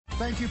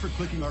Thank you for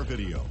clicking our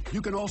video.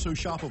 You can also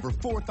shop over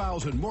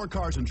 4,000 more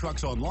cars and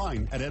trucks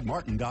online at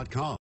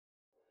edmartin.com.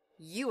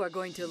 You are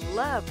going to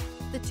love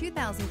the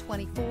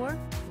 2024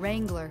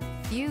 Wrangler.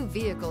 Few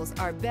vehicles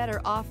are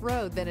better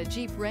off-road than a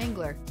Jeep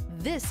Wrangler.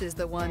 This is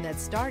the one that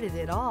started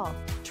it all.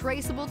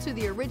 Traceable to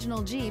the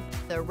original Jeep,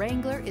 the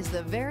Wrangler is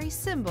the very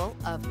symbol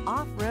of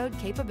off-road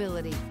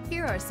capability.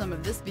 Here are some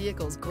of this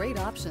vehicle's great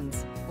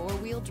options: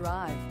 four-wheel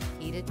drive,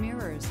 heated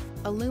mirrors,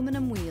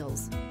 aluminum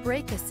wheels,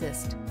 brake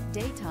assist,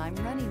 daytime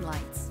running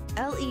lights,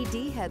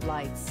 LED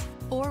headlights,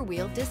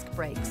 four-wheel disc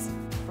brakes,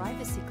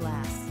 privacy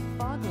glass,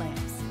 fog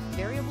lamps,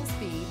 variable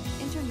speed,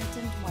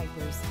 intermittent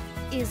wipers.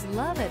 Is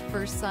love at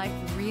first sight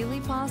really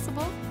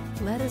possible?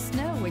 Let us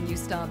know when you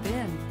stop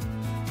in.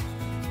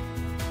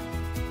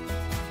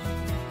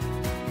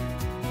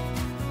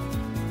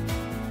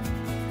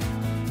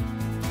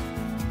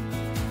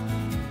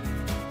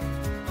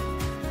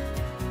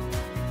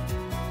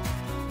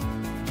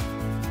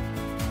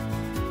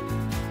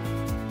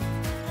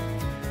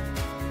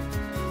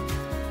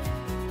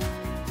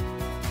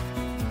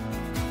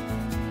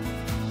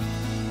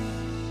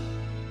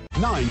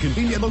 Nine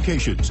convenient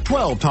locations,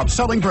 12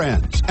 top-selling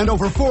brands, and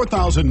over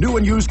 4,000 new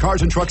and used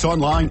cars and trucks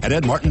online at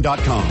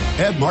edmartin.com.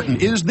 Ed Martin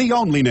is the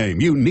only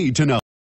name you need to know.